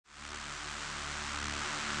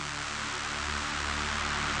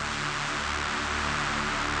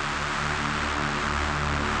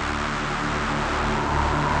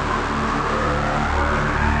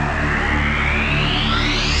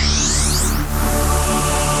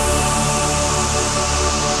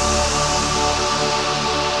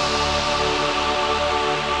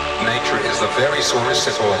the very source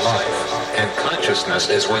of all life, and consciousness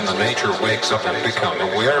is when the nature wakes up and becomes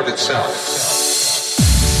aware of itself.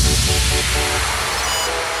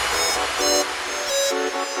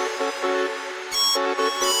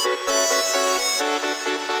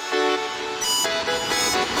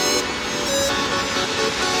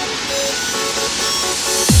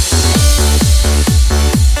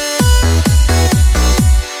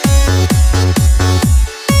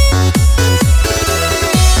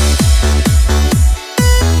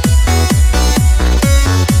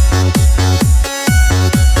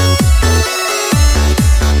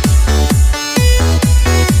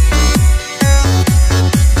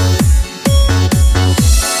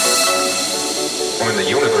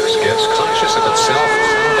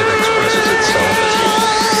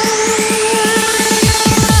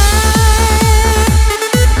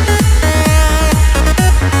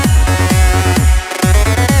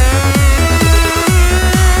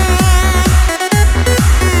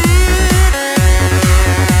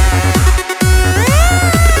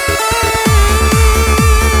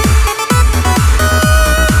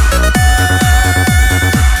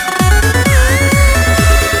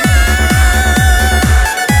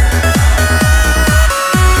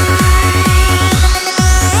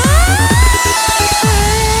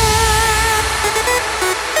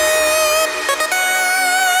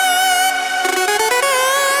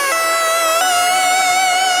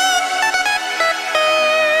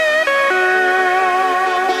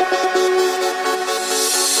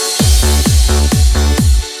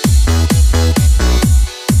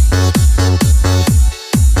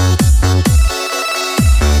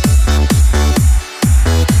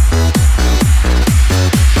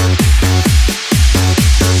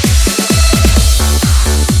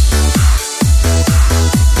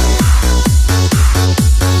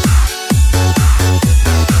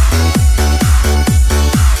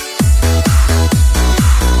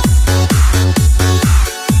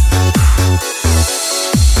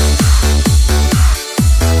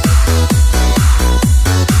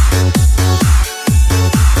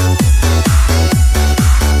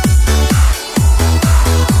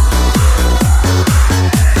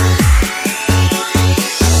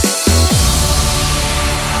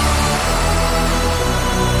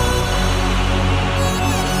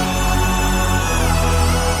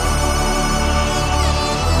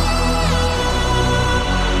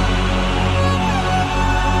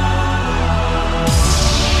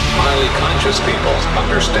 People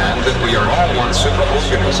understand that we are all one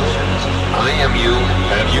superorganism. I am you,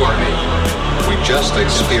 and you are me. We just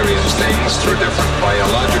experience things through different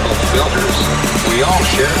biological filters. We all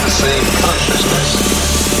share the same consciousness.